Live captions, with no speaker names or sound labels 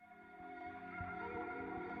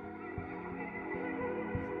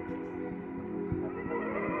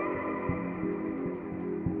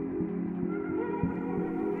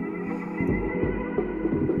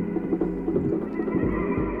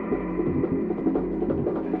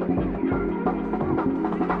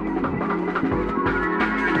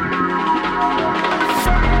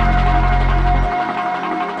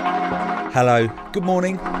Hello, good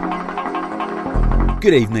morning,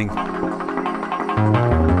 good evening,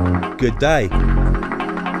 good day.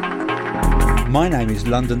 My name is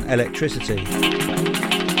London Electricity.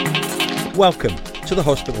 Welcome to the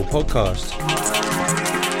Hospital Podcast,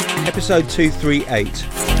 episode 238.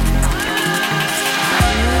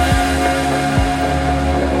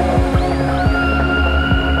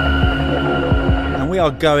 And we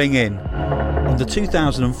are going in on the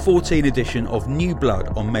 2014 edition of New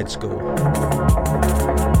Blood on Med School.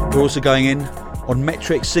 We're also going in on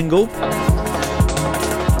Metric's single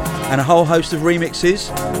and a whole host of remixes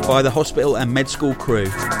by the Hospital and Med School crew.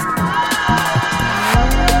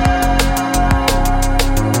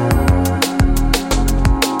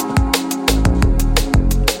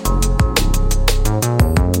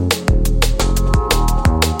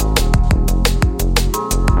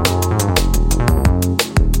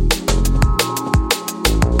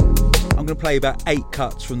 Play about 8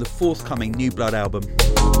 cuts from the forthcoming New Blood album.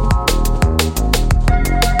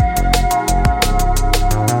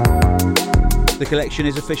 The collection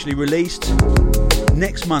is officially released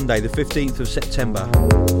next Monday, the 15th of September.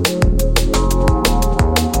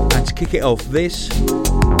 And to kick it off, this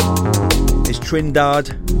is Trindade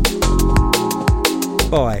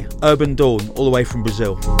by Urban Dawn, all the way from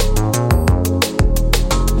Brazil.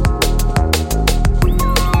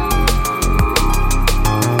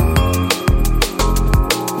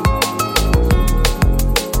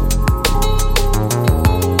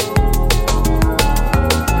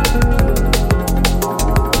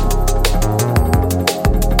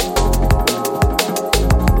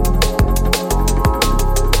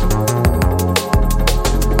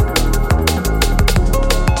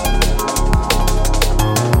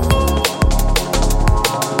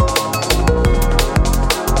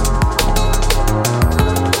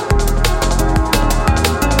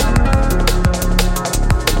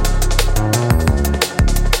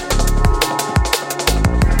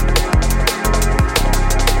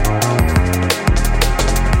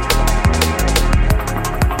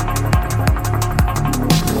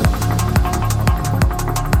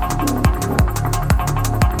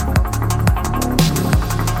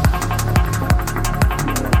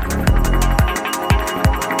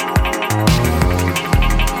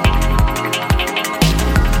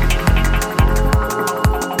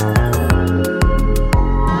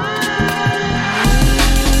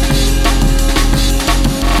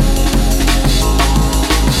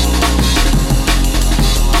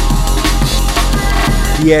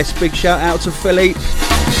 Yes, big shout out to Philippe,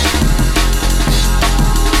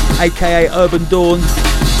 aka Urban Dawn,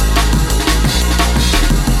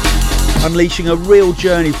 unleashing a real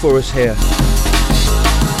journey for us here.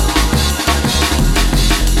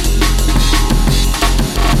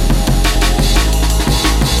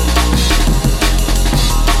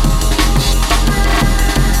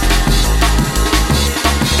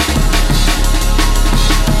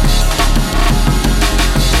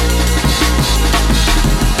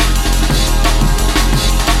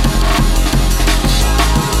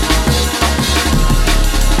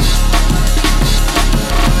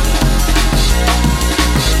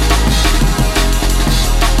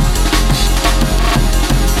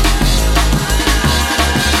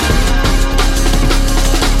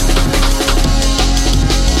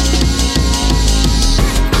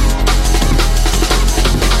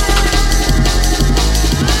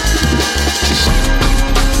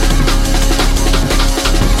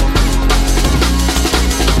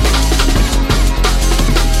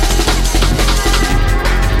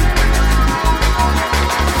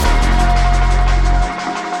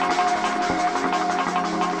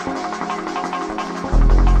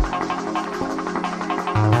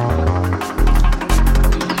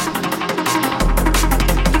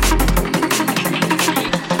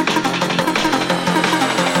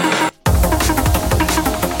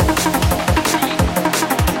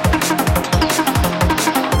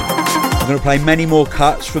 I'm going to play many more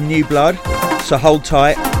cuts from New Blood, so hold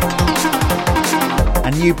tight.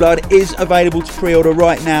 And New Blood is available to pre-order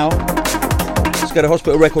right now. Just go to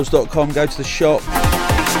hospitalrecords.com, go to the shop.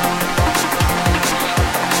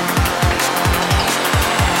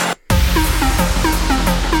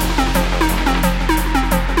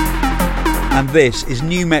 And this is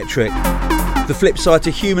New Metric, the flip side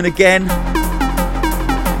to Human again.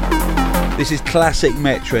 This is classic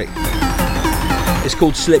Metric. It's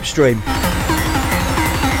called Slipstream.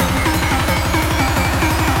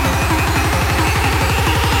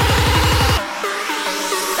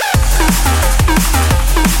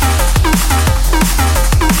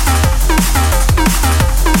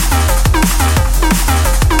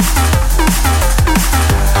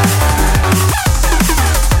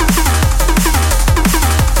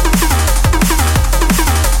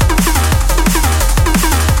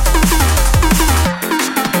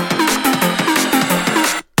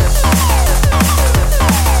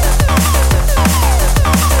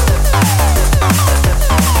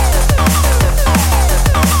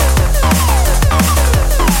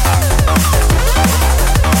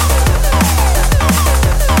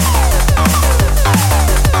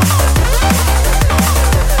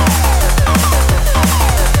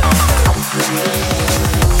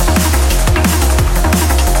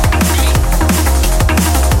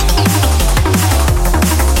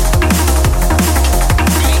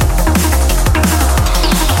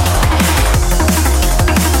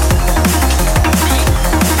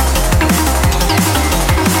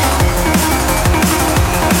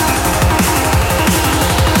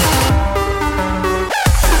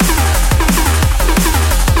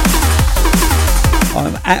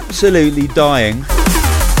 absolutely dying.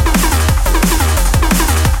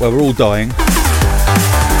 Well, we're all dying,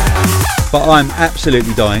 but I'm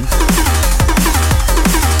absolutely dying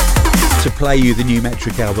to play you the new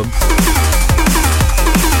Metric album.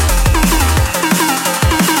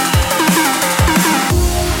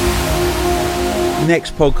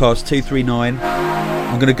 Next podcast, 239,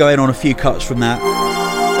 I'm going to go in on a few cuts from that.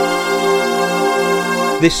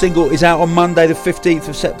 This single is out on Monday the 15th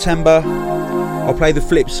of September. I'll play the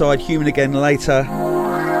flip side, Human Again, later.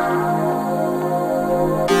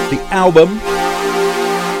 The album,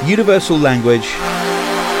 Universal Language,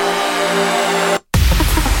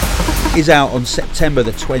 is out on September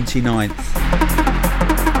the 29th.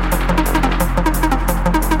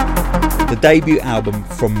 The debut album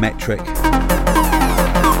from Metric.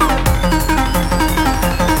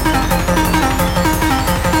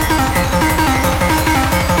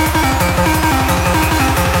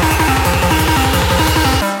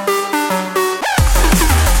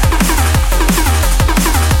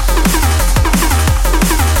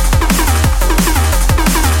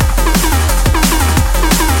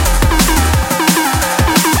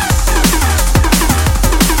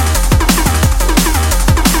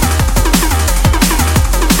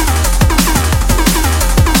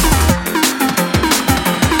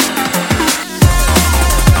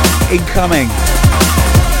 Incoming.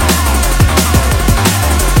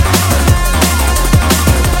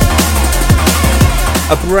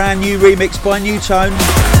 A brand new remix by New Tone.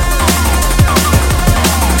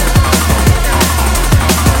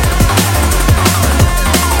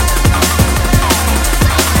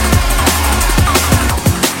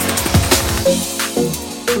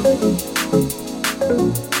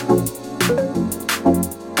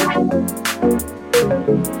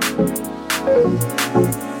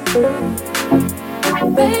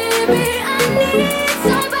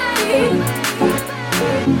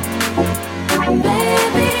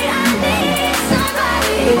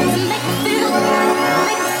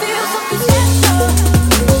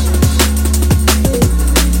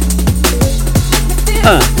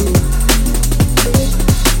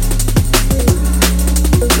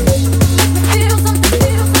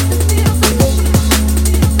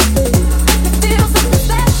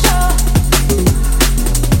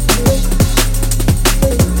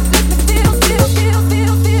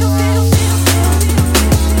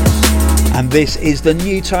 This is the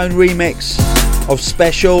New Tone remix of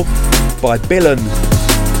Special by Billen.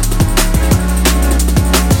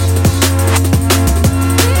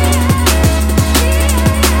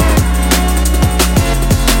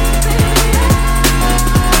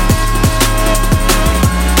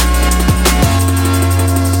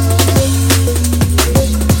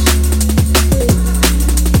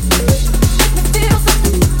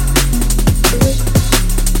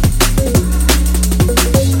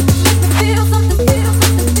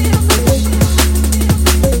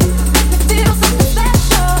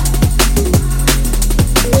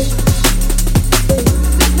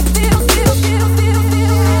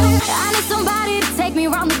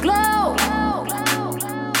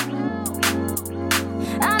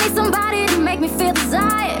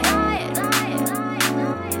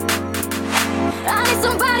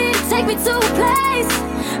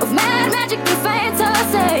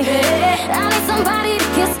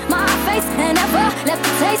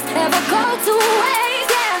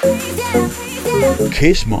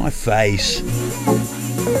 Kiss my face.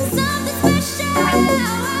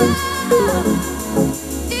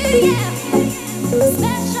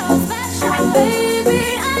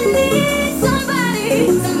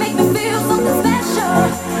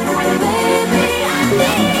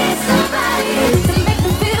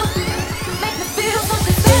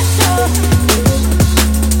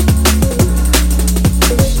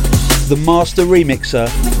 The master remixer,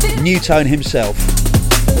 New Tone himself,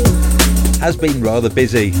 has been rather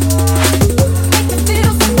busy,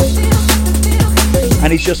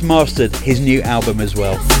 and he's just mastered his new album as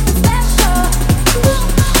well.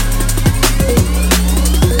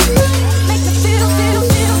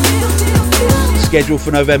 Scheduled for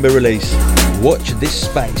November release. Watch this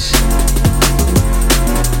space.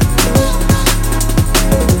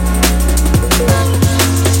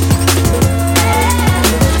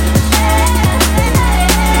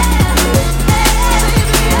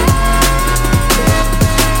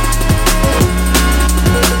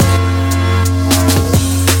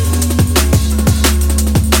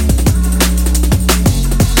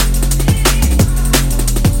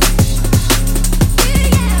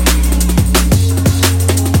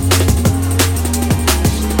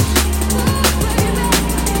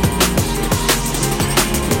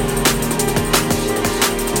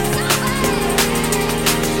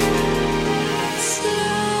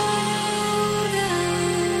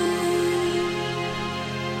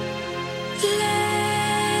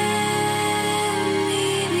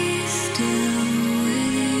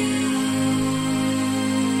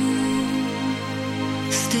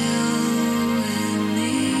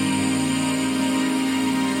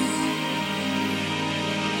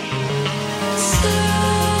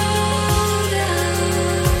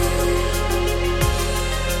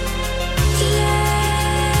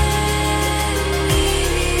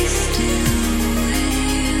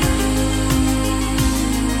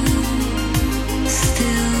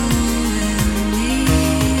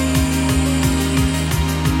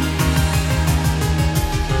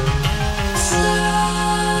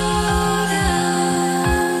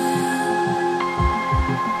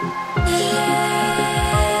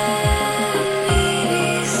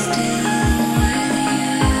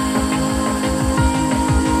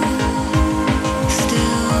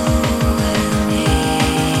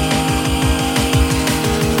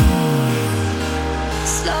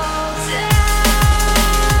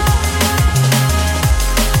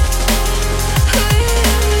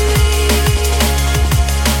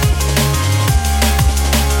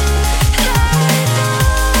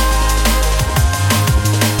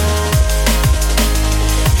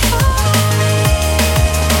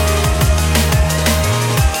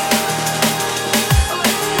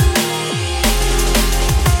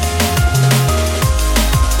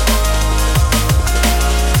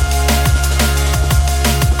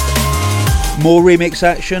 More remix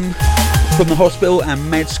action from the hospital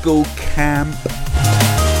and med school camp.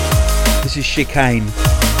 This is Chicane.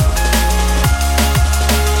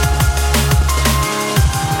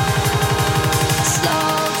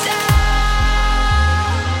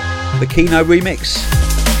 The Kino remix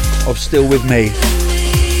of Still With Me.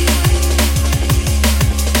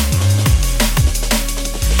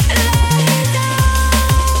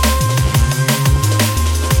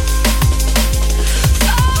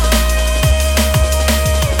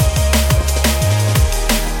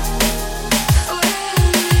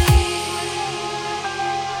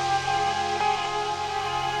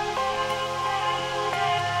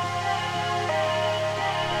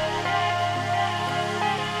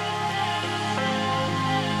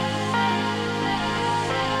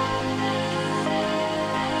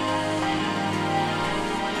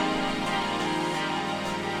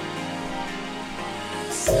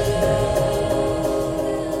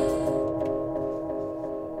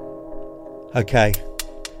 Okay,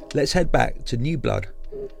 let's head back to New Blood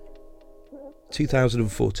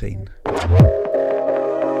 2014.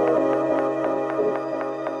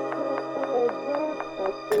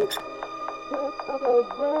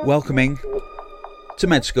 Welcoming to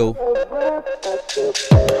Med School.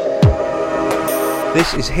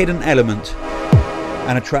 This is Hidden Element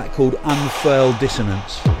and a track called Unfurled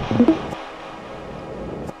Dissonance.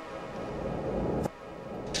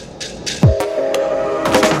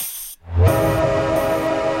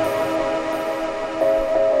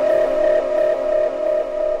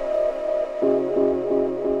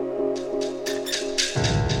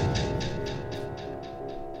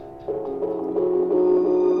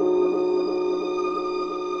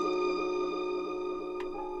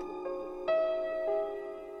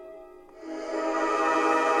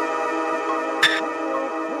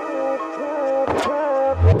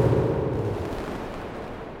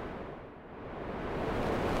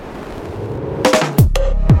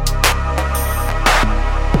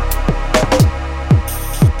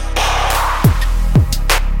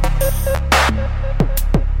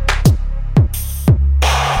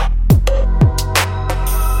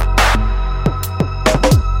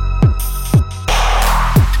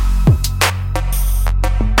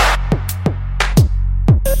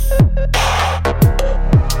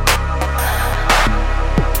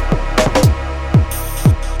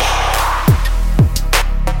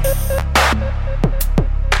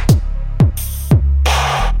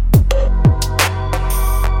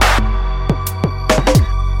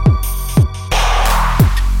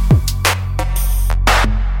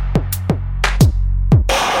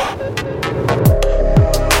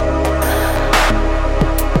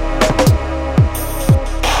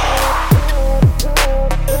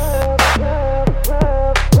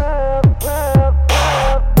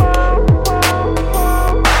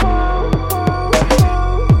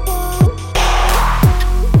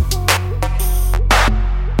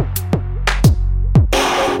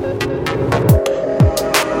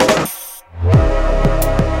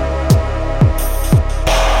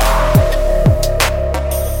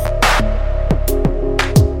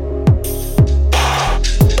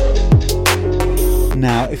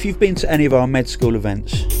 If you've been to any of our med school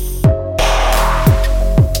events,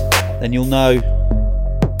 then you'll know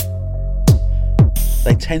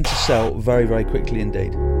they tend to sell very, very quickly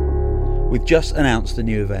indeed. We've just announced a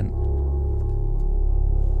new event.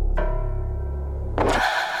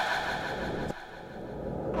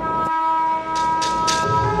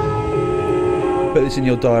 Put this in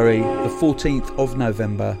your diary, the 14th of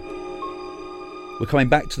November. We're coming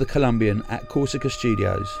back to the Columbian at Corsica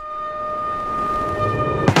Studios.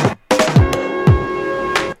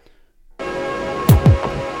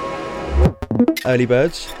 Early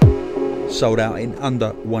birds sold out in under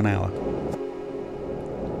 1 hour.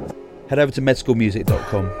 Head over to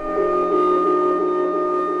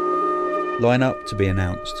medschoolmusic.com. Line up to be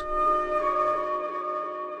announced.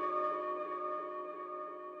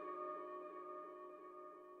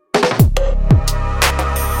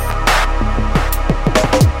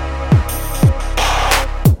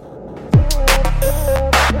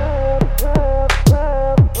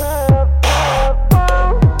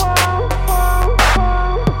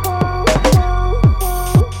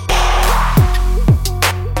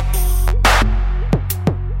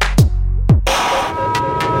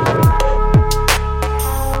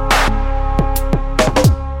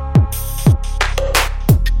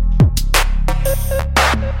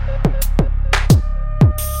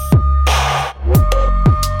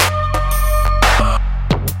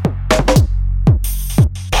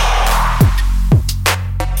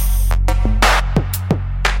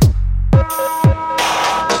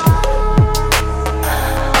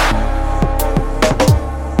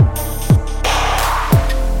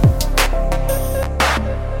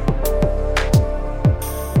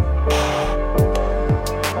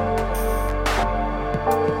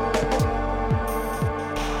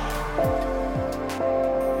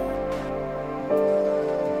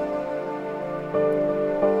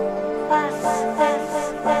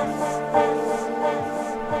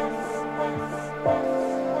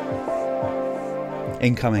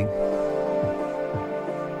 incoming.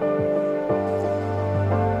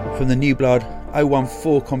 From the New Blood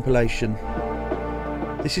 014 compilation,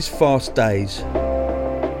 this is Fast Days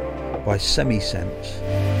by Semi-Sense.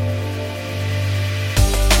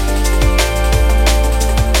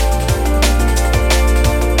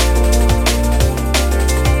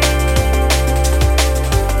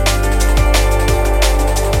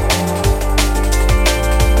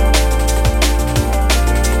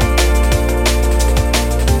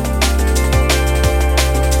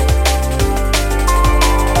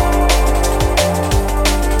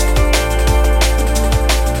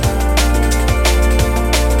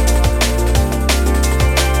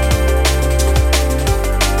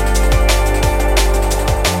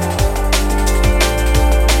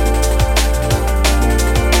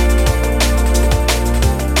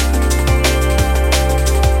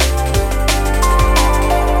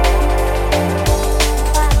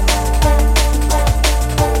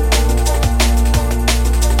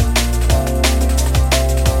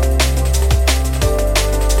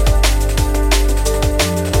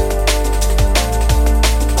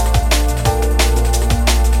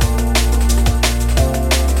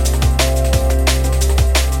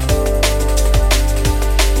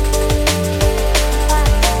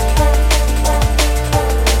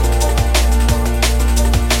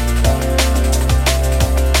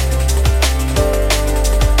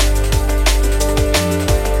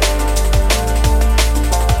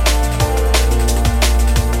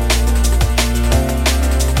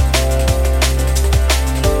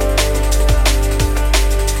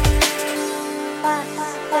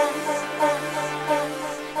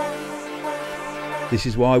 This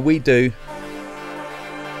is why we do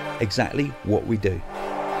exactly what we do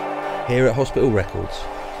here at Hospital Records.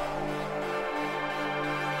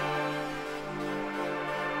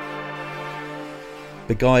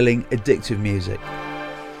 Beguiling addictive music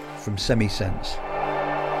from Semi-Sense.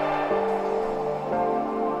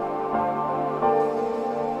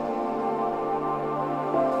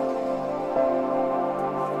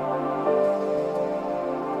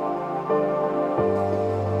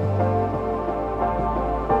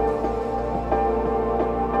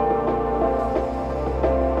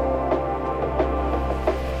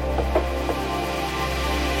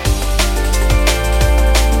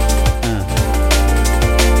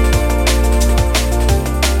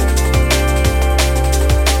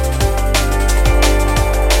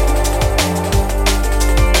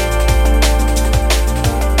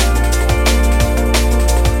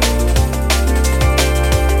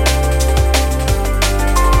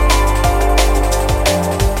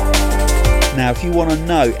 If you want to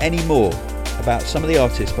know any more about some of the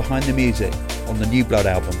artists behind the music on the New Blood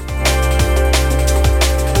album,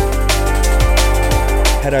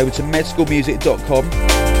 head over to medschoolmusic.com,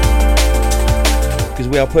 because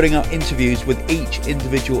we are putting up interviews with each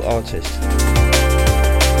individual artist.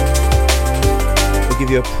 We'll give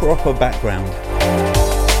you a proper background.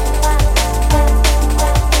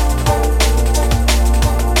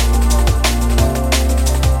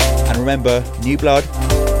 And remember, New Blood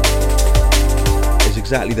is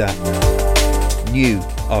exactly that. New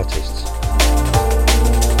artists.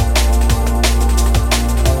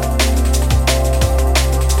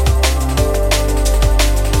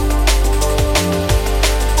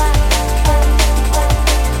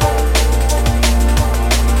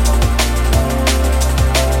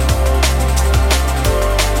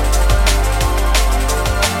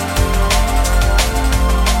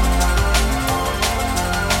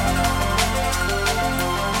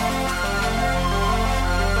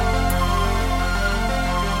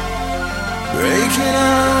 Breaking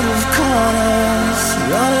out of corners,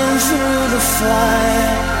 running through the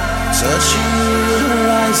fire, touching new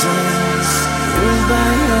horizons, moved by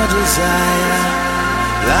your desire,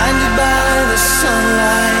 blinded by the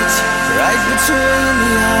sunlight, right between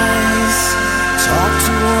the eyes. Talk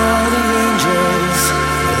to all the angels,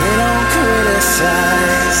 but they don't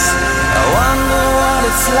criticize. I wonder what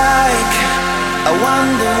it's like, I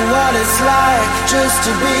wonder what it's like just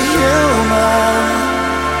to be human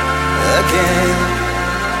again.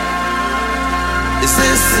 Is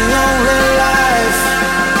this the only life?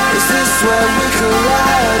 Is this what we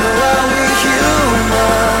collide, or are we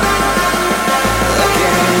human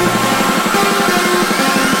again?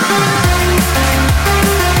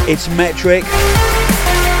 It's Metric,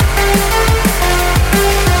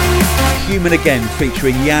 Human Again,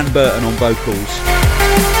 featuring Jan Burton on vocals.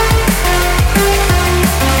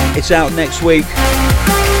 It's out next week.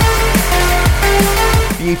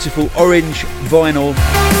 Beautiful orange vinyl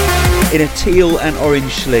in a teal and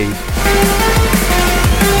orange sleeve.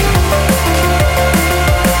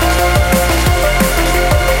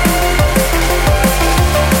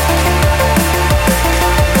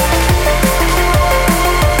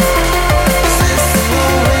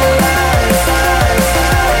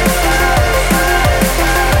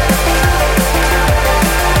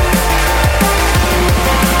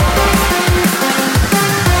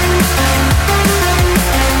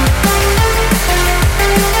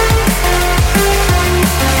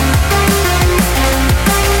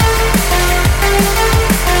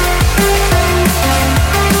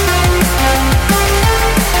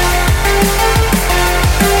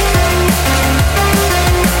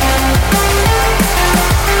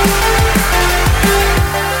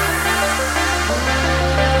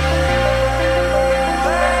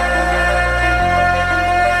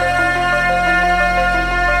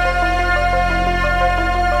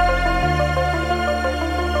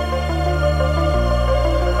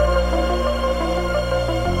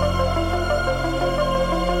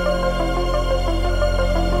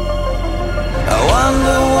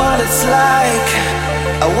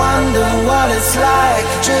 it's like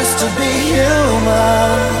just to be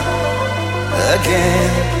human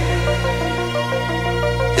again.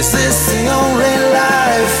 Is this the only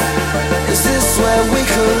life? Is this where we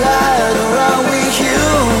collide, or are we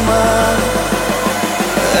human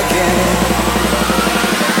again?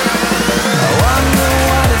 I wonder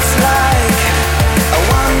what it's like. I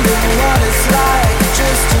wonder what it's like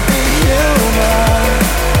just to be human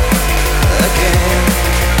again.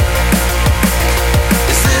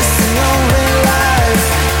 Is this the only life?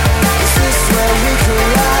 Is this where we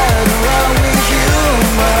collide, or are we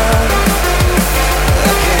human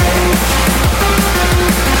again?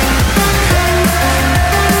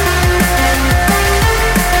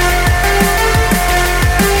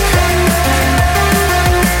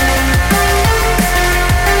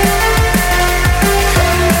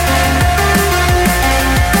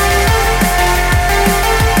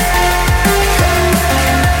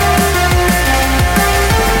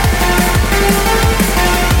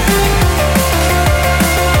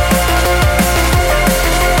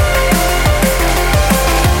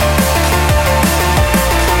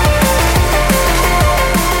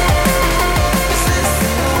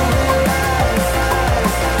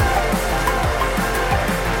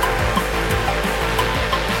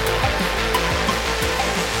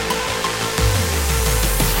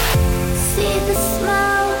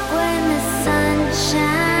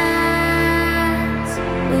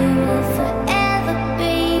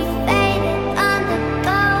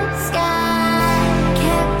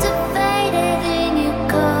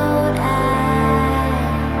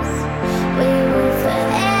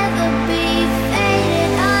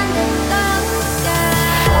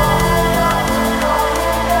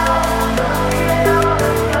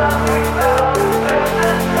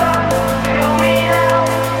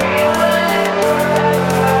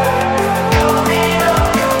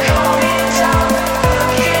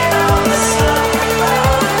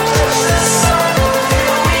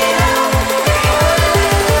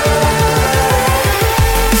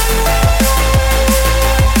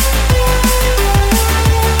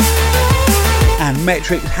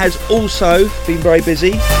 Metric has also been very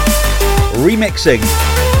busy remixing,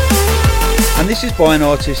 and this is by an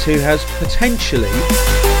artist who has potentially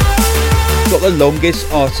got the longest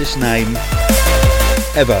artist name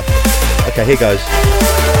ever. Okay, here goes.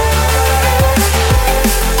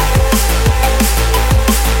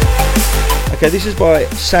 Okay, this is by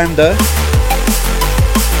Sander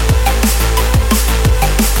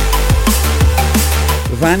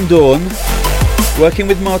Van Doorn, working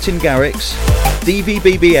with Martin Garrix.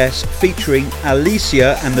 DVBBS featuring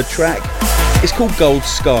Alicia, and the track is called Gold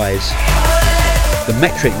Skies, the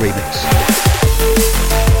Metric remix.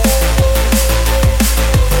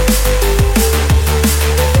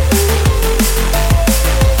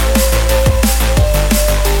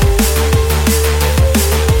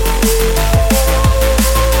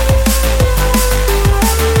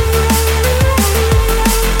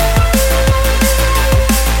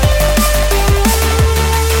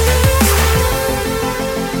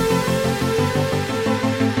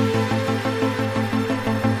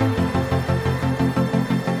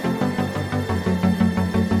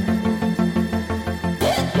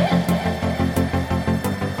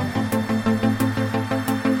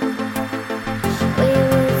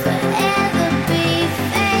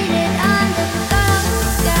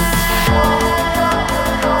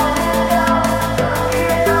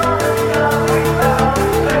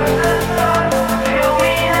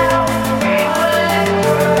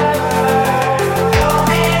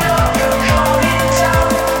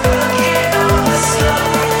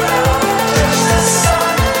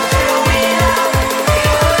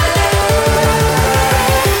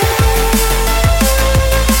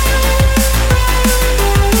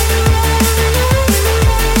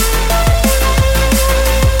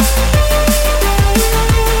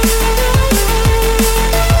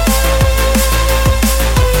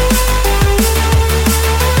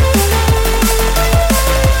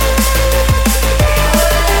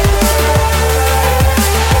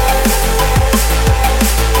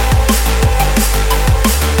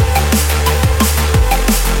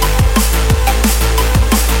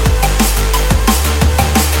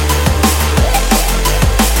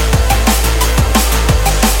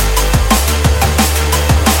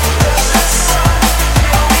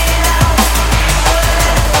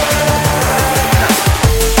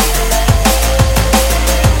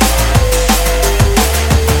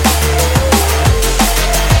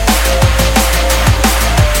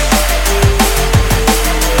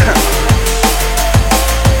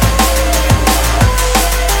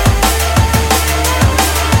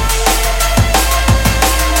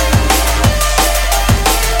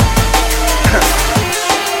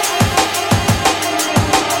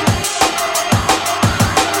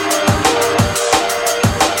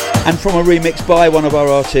 from a remix by one of our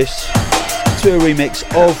artists to a remix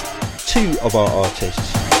of two of our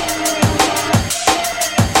artists.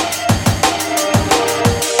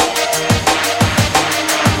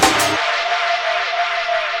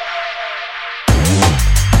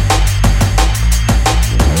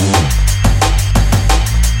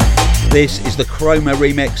 This is the Chroma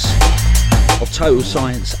remix of Total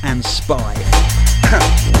Science and Spy.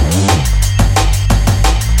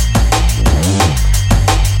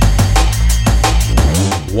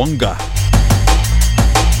 Wonga.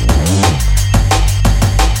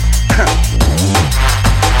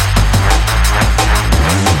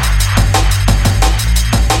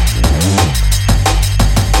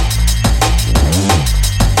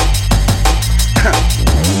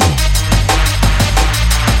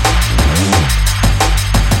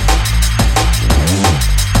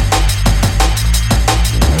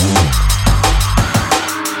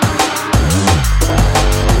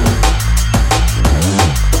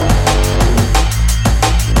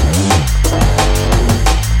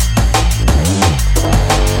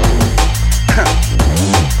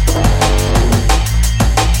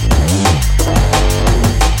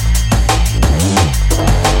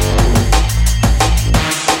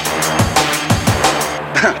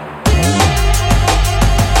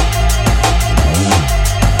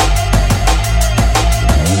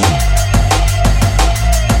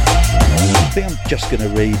 Just going to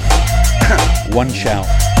read one shout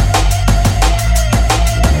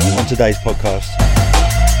on today's podcast.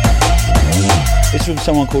 It's from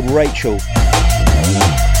someone called Rachel.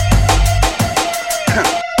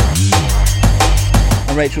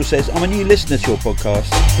 And Rachel says, I'm a new listener to your podcast.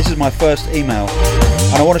 This is my first email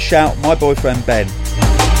and I want to shout my boyfriend Ben.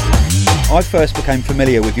 I first became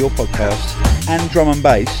familiar with your podcast and drum and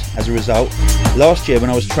bass as a result last year when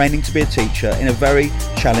I was training to be a teacher in a very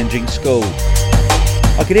challenging school.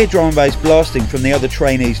 I could hear drum and bass blasting from the other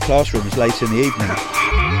trainees' classrooms late in the evening.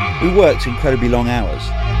 We worked incredibly long hours,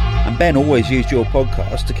 and Ben always used your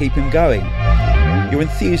podcast to keep him going. Your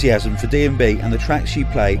enthusiasm for D&B and the tracks you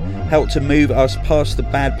play helped to move us past the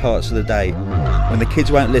bad parts of the day, when the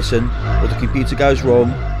kids won't listen, or the computer goes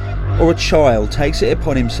wrong, or a child takes it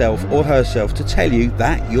upon himself or herself to tell you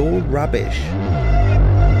that you're rubbish.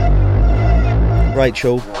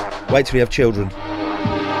 Rachel, wait till we have children.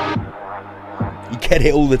 Get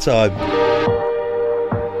it all the time.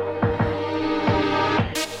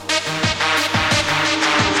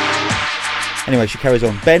 Anyway, she carries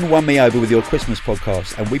on. Ben won me over with your Christmas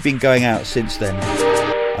podcast and we've been going out since then.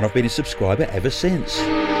 And I've been a subscriber ever since.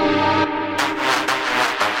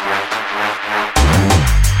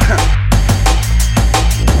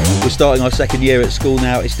 We're starting our second year at school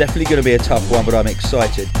now. It's definitely going to be a tough one, but I'm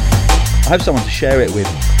excited. I have someone to share it with.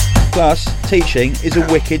 Plus, teaching is a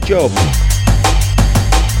wicked job.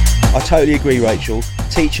 I totally agree, Rachel.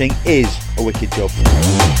 Teaching is a wicked job.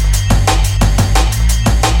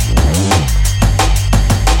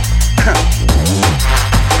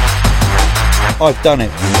 I've done it.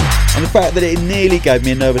 And the fact that it nearly gave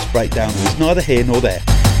me a nervous breakdown is neither here nor there.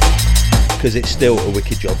 Because it's still a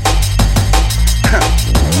wicked job.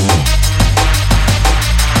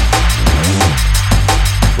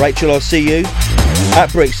 Rachel, I'll see you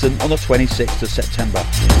at Brixton on the 26th of September.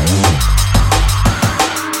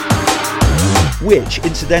 Which,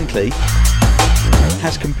 incidentally,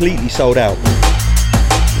 has completely sold out.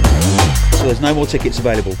 So there's no more tickets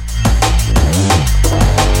available.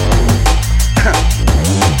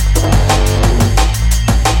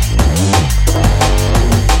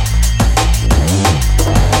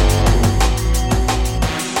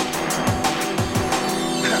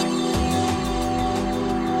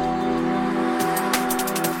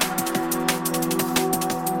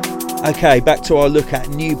 Okay, back to our look at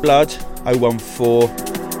New Blood 014.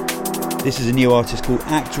 This is a new artist called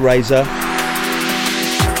ActRaiser.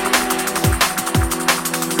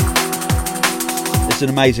 It's an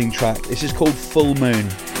amazing track. This is called Full Moon.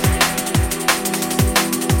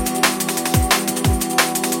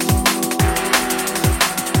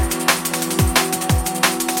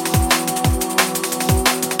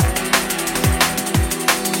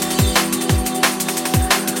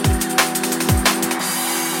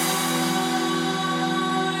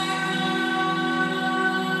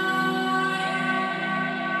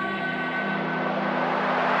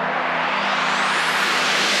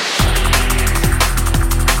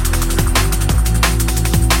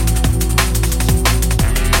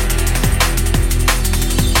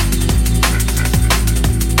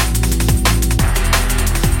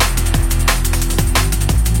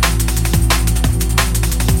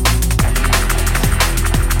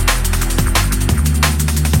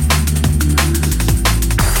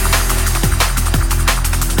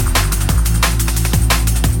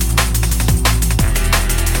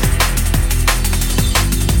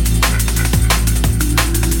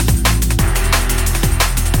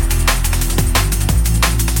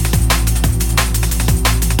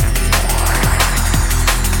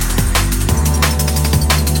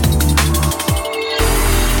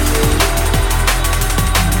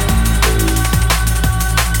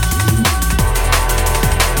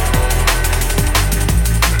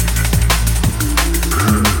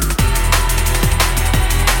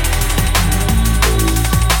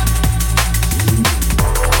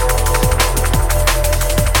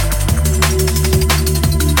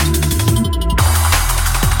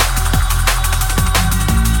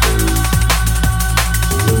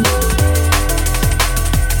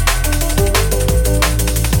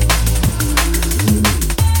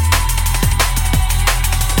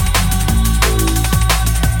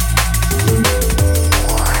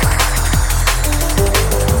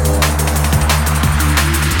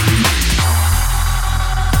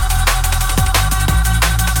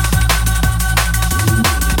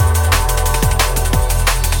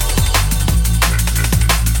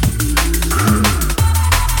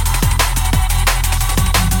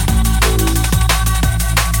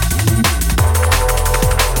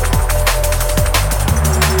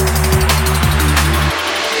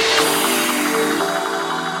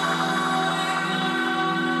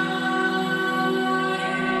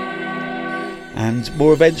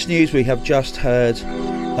 More events news. We have just heard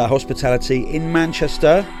that Hospitality in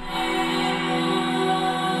Manchester,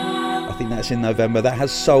 I think that's in November, that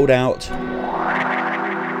has sold out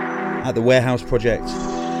at the Warehouse Project.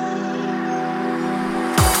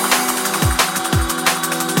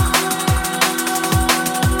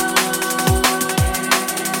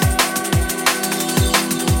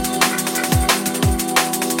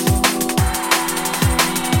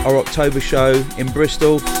 Our October show in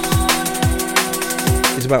Bristol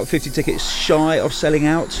is about 50 tickets shy of selling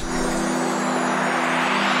out.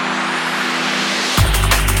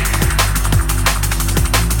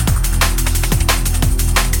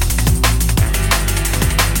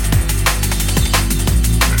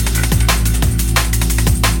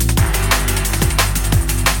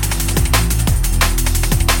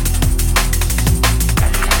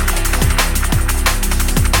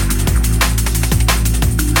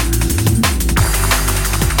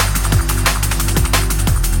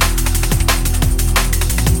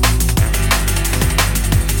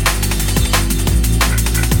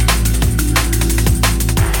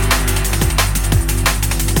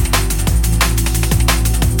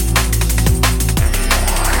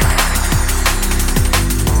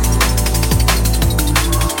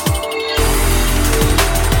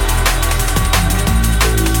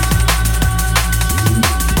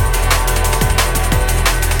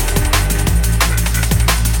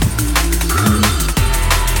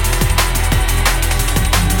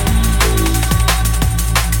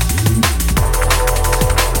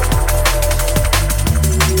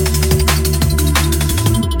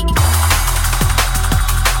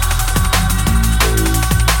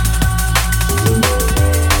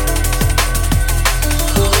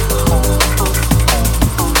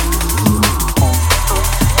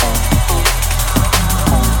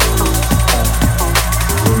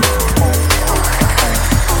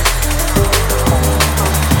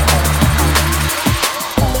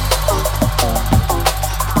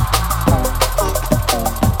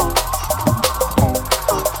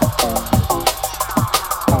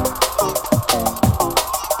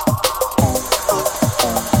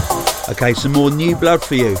 Okay, some more new blood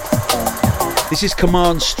for you. This is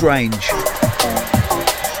Command Strange.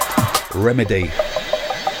 Remedy.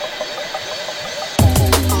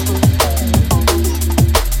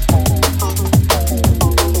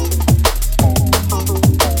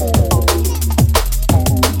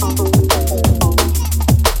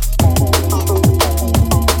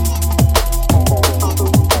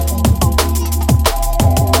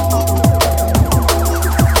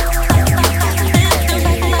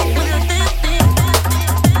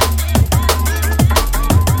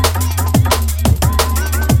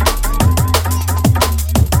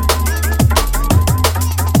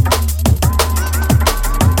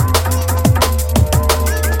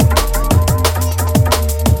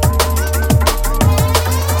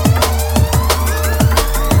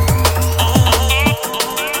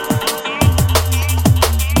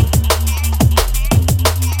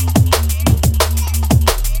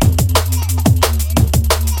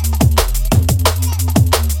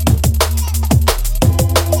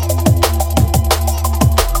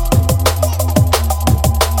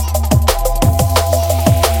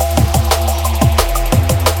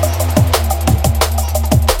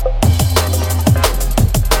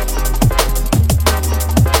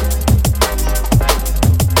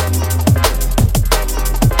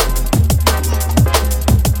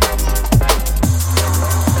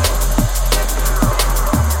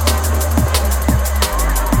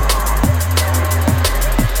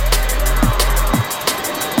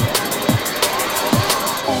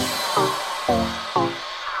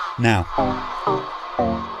 Now,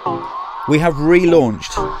 we have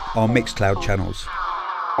relaunched our Mixcloud channels.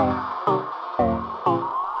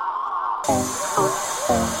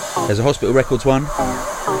 There's a Hospital Records one,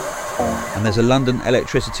 and there's a London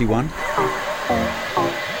Electricity one.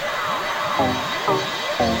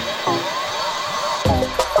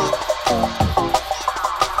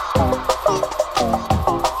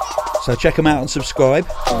 So check them out and subscribe.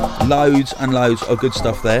 Loads and loads of good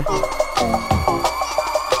stuff there.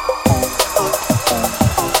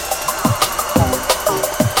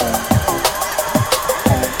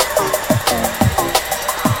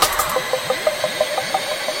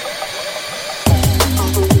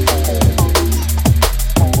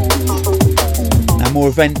 More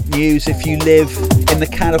event news. If you live in the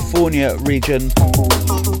California region,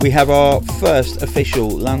 we have our first official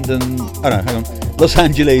Los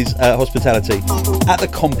Angeles hospitality at the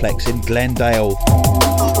Complex in Glendale.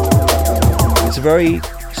 It's a very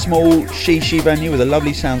small shishi venue with a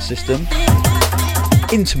lovely sound system,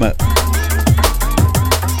 intimate.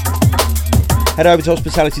 Head over to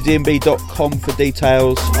hospitalitydnb.com for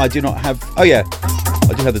details. I do not have... Oh yeah,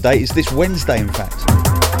 I do have the date. It's this Wednesday, in fact.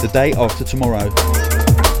 The day after tomorrow.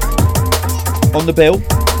 On the bill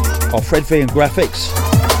are Fred V and Graphics,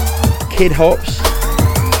 Kid Hops,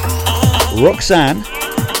 Roxanne,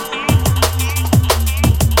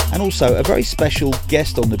 and also a very special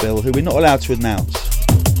guest on the bill who we're not allowed to announce.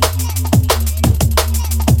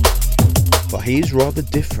 But he is rather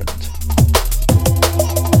different.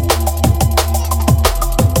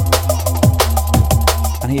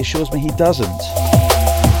 And he assures me he doesn't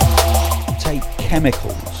take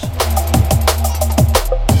chemicals.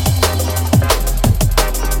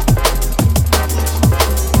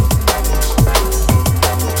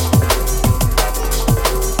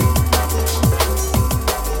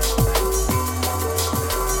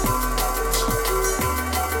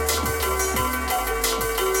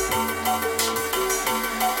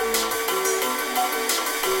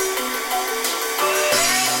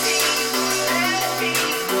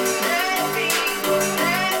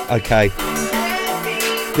 Okay,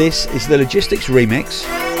 this is the Logistics remix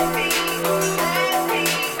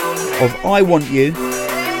of I Want You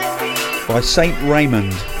by Saint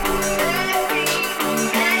Raymond.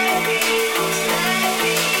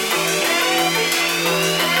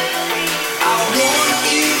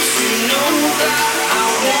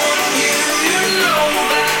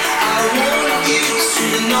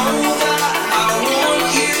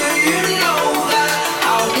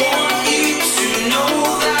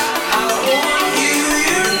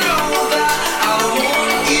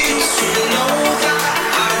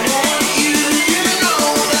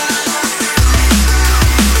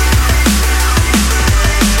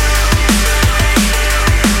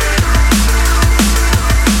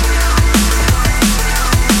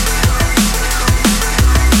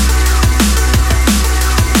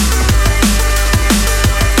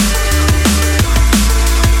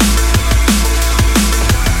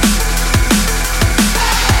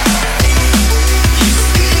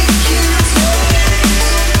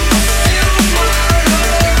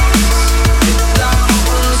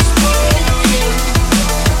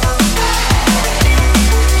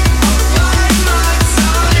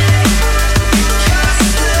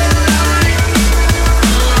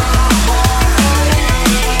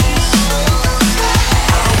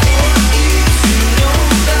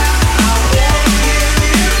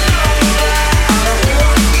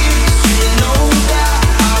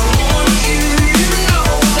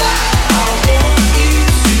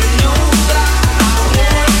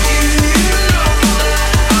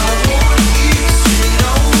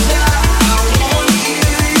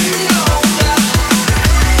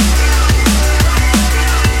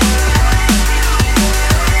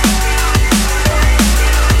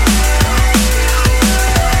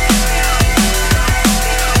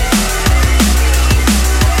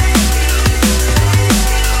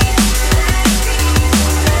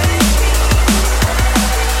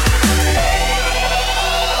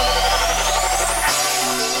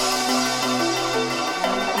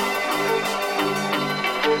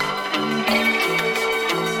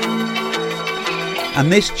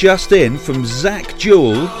 And this just in from Zach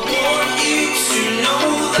Jewell,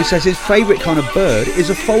 who says his favourite kind of bird is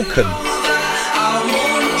a falcon.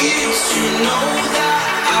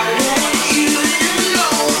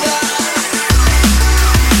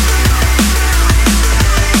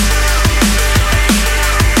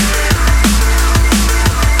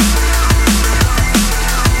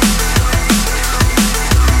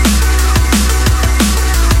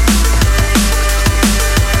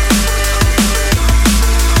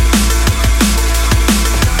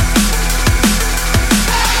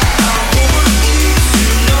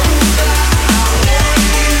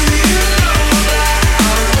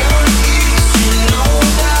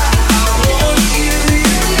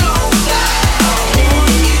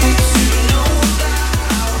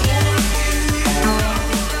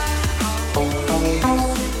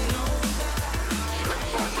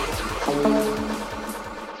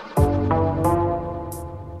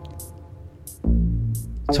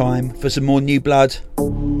 Time for some more new blood.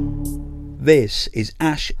 This is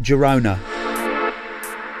Ash Girona.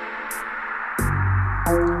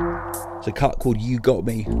 It's a cut called You Got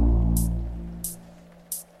Me.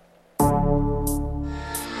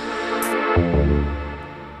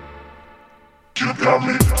 You got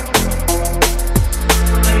me.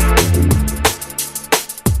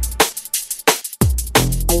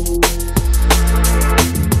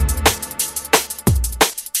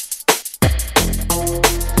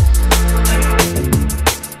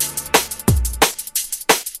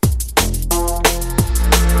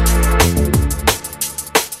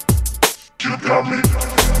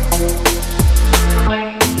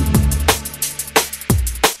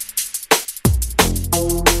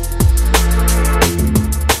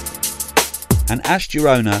 And Ash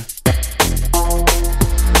Girona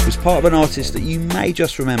was part of an artist that you may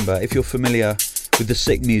just remember if you're familiar with the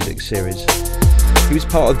Sick Music series. He was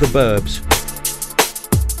part of The Burbs.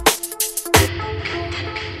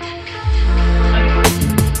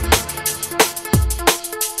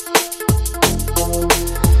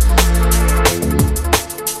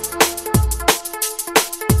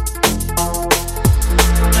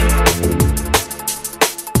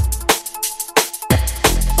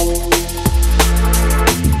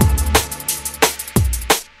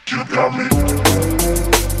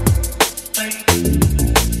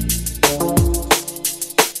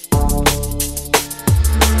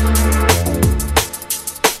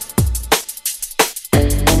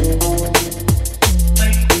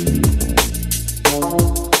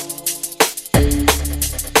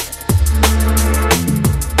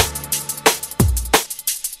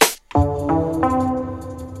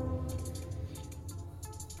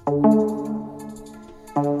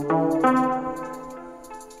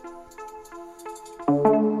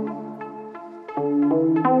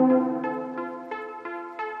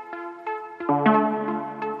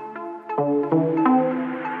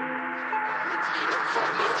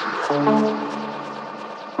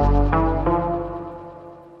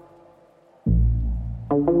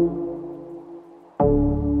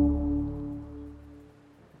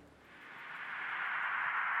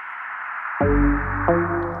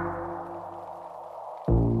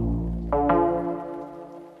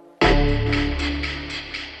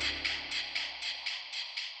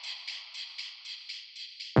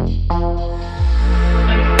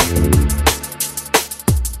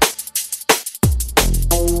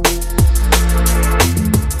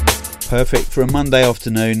 Perfect for a Monday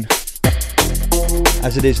afternoon,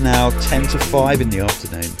 as it is now 10 to 5 in the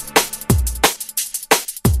afternoon.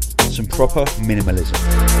 Some proper minimalism.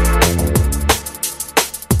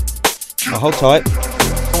 Now hold tight.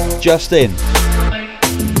 Just in.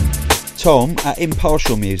 Tom at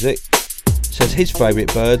Impartial Music says his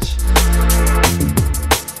favourite birds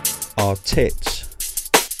are tits.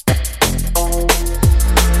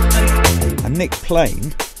 And Nick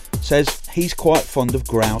Plain says he's quite fond of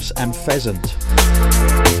grouse and pheasant.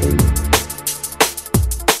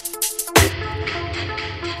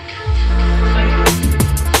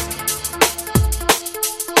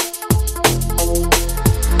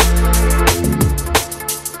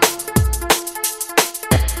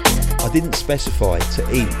 I didn't specify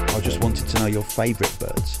to eat, I just wanted to know your favourite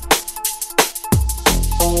birds.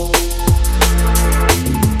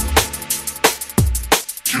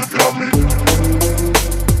 You got me.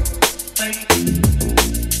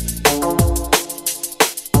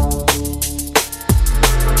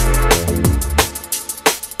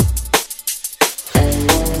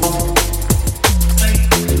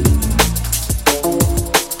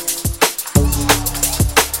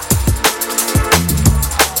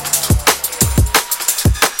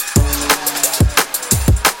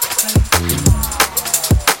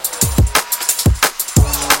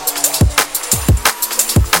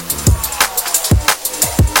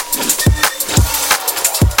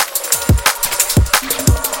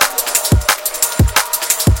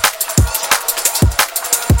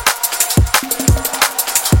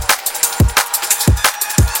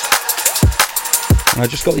 I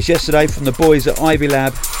just got this yesterday from the boys at Ivy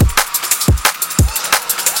Lab.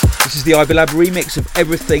 This is the Ivy Lab remix of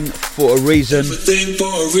Everything for a Reason. Everything for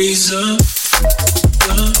a reason.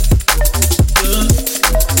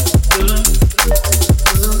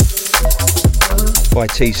 By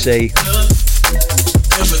TC.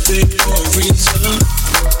 Everything for a reason.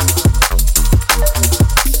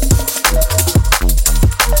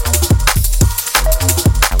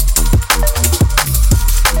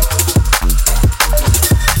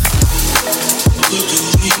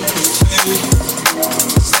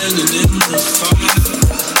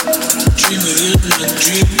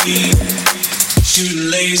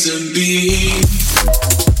 Shooting laser beam.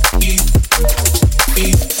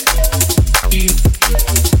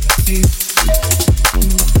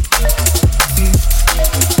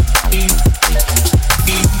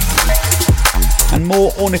 And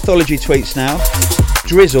more ornithology tweets now.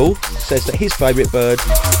 Drizzle says that his favourite bird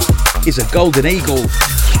is a golden eagle.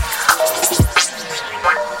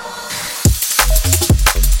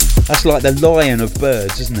 That's like the lion of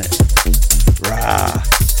birds, isn't it? Rah.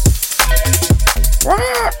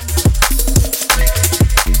 Rah.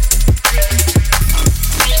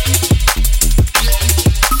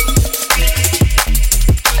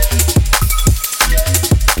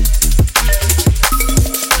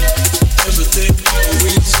 Everything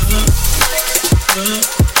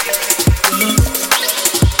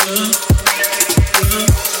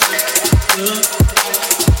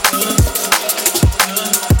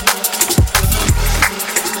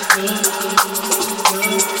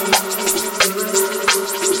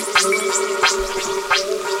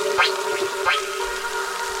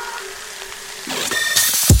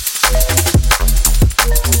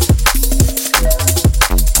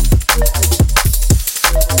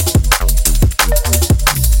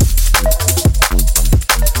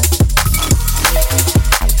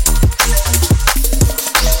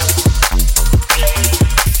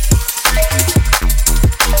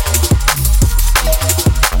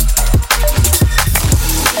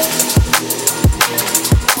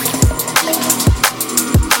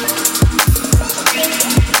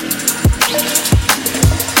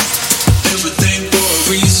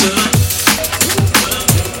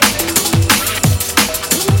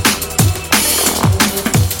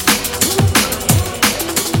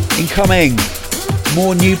Incoming,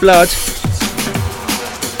 more new blood.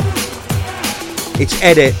 It's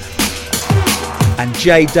Edit and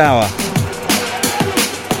Jay Dower.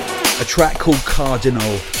 A track called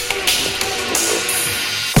Cardinal.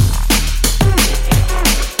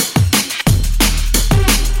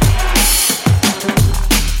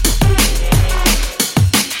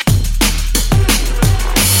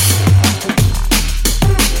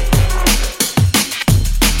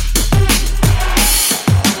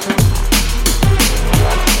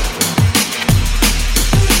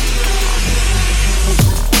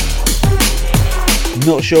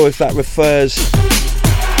 Not sure if that refers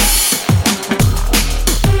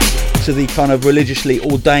to the kind of religiously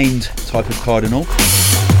ordained type of cardinal,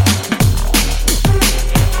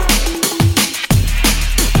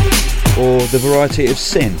 or the variety of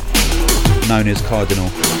sin known as cardinal.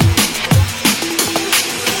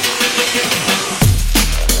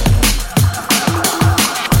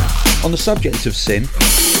 On the subject of sin,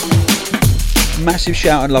 massive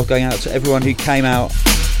shout and love going out to everyone who came out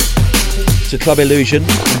to Club Illusion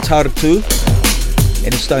in Tartu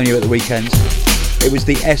in Estonia at the weekend. It was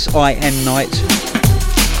the SIN night.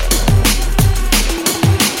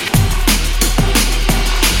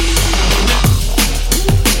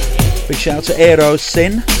 Big shout out to Eero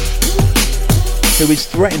Sin, who is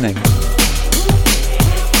threatening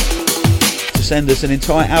to send us an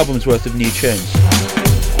entire album's worth of new tunes.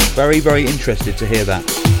 Very, very interested to hear that.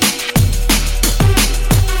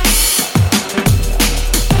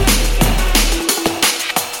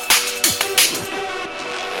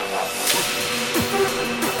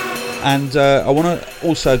 And I want to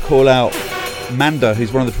also call out Manda,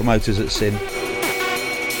 who's one of the promoters at Sin.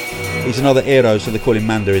 He's another Eero, so they call him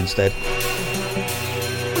Manda instead.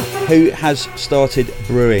 Who has started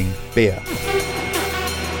brewing beer.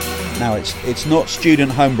 Now it's not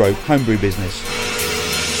student homebrew business.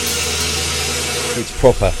 It's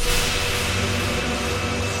proper.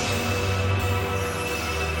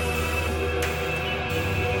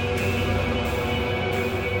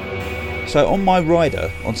 So on my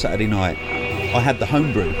rider on Saturday night, I had the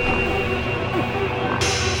homebrew.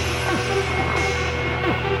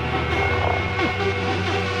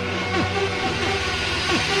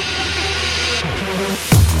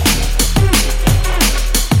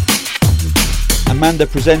 Amanda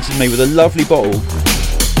presented me with a lovely bottle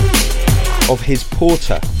of his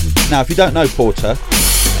porter. Now, if you don't know porter,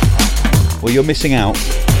 well, you're missing out.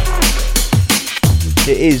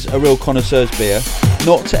 It is a real connoisseur's beer.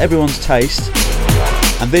 Not to everyone's taste,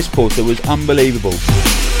 and this porter was unbelievable.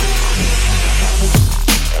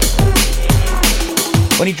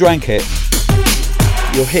 When he drank it,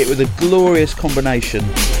 you're hit with a glorious combination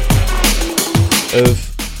of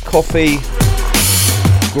coffee,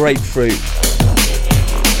 grapefruit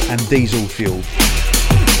and diesel fuel.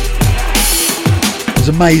 It's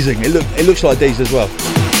amazing. It looks like diesel as well.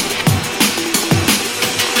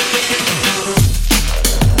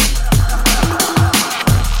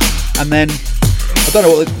 And then, I don't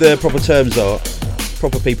know what the proper terms are.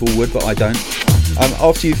 Proper people would, but I don't.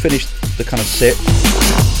 After you finish the kind of sip,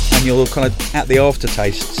 and you're kind of at the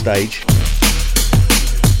aftertaste stage,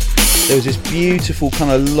 there was this beautiful kind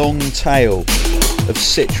of long tail of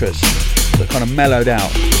citrus that kind of mellowed out,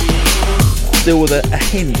 still with a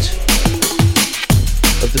hint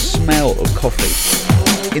of the smell of coffee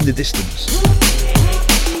in the distance.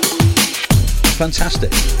 It's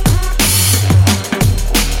fantastic.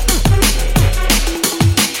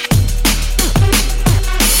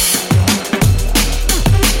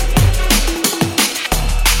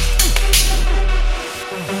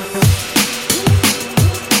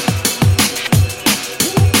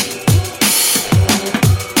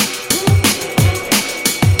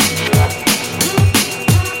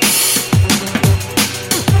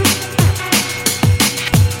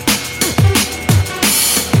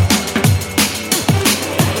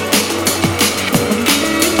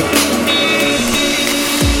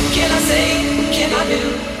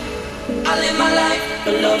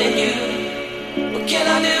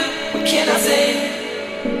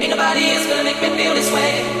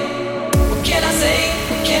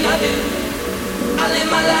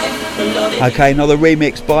 Okay, another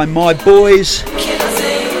remix by my boys.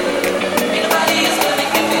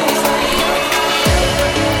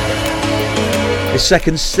 The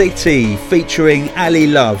Second City featuring Ali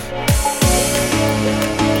Love.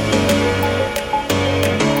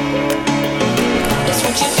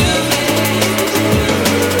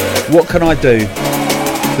 What Can I Do?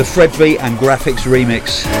 The Fred V and Graphics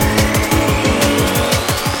remix.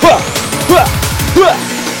 What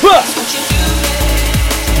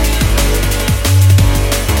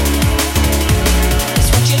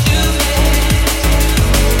you do.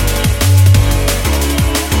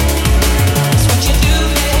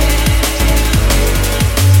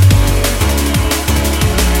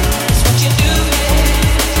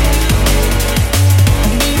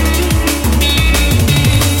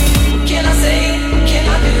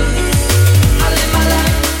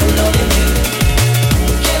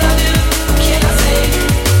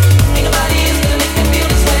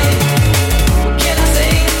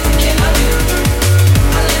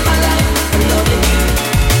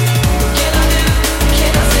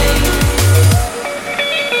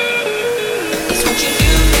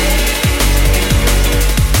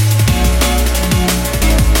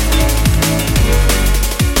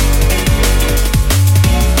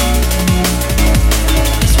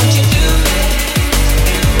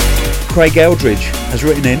 Craig Eldridge has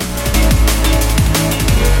written in.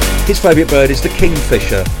 His favourite bird is the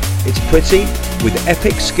kingfisher. It's pretty with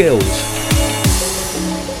epic skills.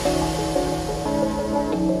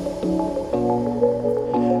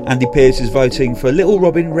 Andy Pearce is voting for Little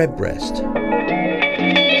Robin Redbreast.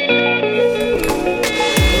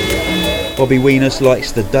 Bobby Weenus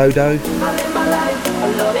likes the dodo.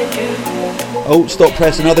 Oh, stop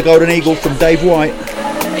press, another golden eagle from Dave White.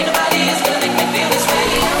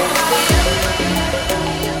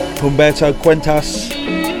 Humberto Cuentas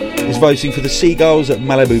is voting for the seagulls at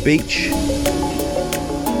Malibu Beach.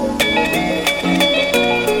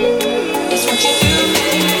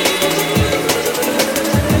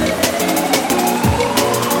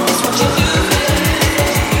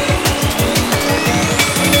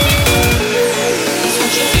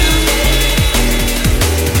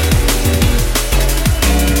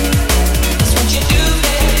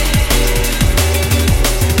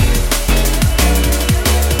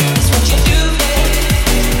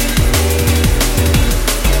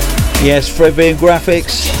 Yes, Fredvian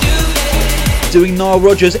Graphics doing Nile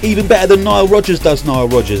Rodgers even better than Nile Rodgers does Nile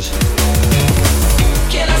Rodgers.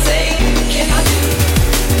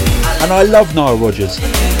 And I love Nile Rodgers.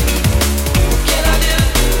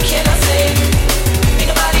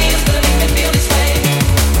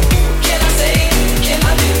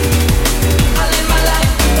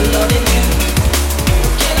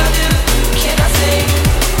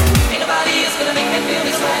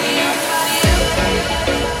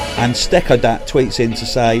 And Steckodat tweets in to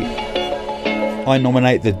say, I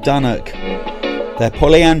nominate the Dunnock. They're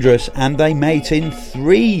polyandrous and they mate in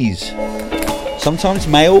threes. Sometimes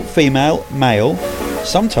male, female, male.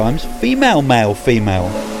 Sometimes female, male, female.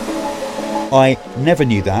 I never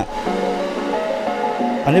knew that.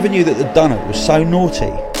 I never knew that the Dunnock was so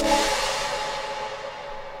naughty.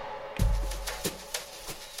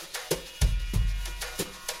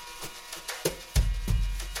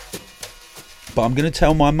 But I'm going to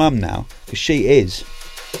tell my mum now, because she is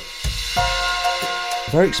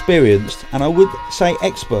very experienced, and I would say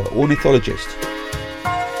expert ornithologist,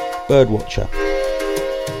 bird watcher.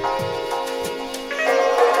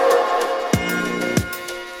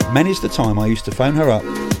 Many's the time I used to phone her up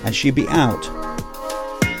and she'd be out,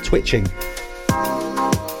 twitching.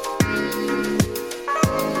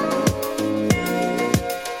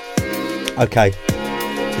 Okay,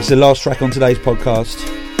 this is the last track on today's podcast.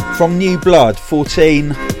 From New Blood 14,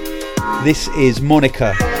 this is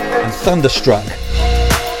Monica and Thunderstruck.